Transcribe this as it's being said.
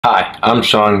Hi, I'm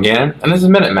Sean Gannon, and this is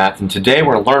Minute Math, and today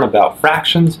we're going to learn about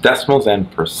fractions, decimals, and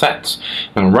percents.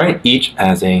 And write each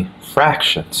as a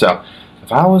fraction. So,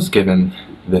 if I was given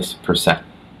this percent,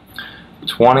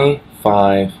 25%,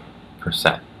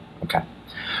 okay?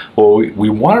 Well, we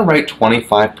want to write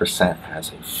 25%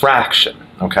 as a fraction,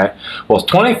 okay? Well,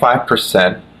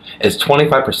 25% is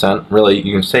 25%, really,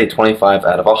 you can say 25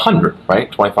 out of 100,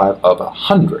 right? 25 of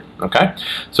 100, okay?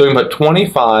 So we can put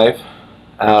 25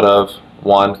 out of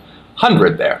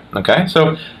 100 there, okay?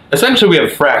 So essentially we have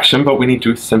a fraction, but we need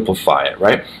to simplify it,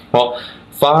 right? Well,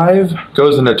 5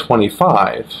 goes into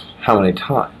 25 how many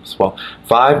times? Well,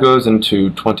 5 goes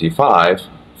into 25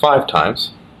 5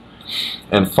 times,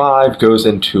 and 5 goes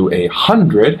into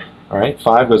 100, all right?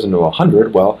 5 goes into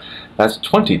 100, well, that's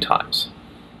 20 times.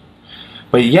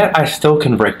 But yet I still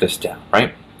can break this down,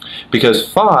 right?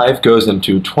 Because 5 goes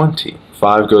into 20.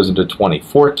 5 goes into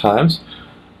 24 times.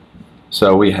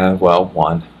 So we have, well,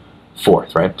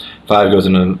 1/4, right? 5 goes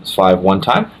into 5 one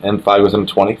time, and 5 goes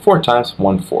into 24 times,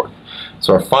 1/4.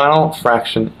 So our final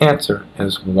fraction answer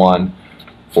is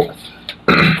 1/4.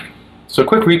 So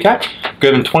quick recap,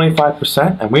 given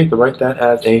 25%, and we have to write that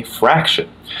as a fraction.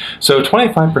 So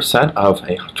 25% of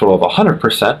a total of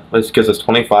 100%, this gives us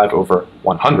 25 over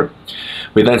 100.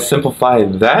 We then simplify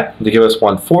that to give us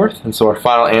 1/4, and so our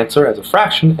final answer as a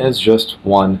fraction is just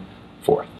 1/4.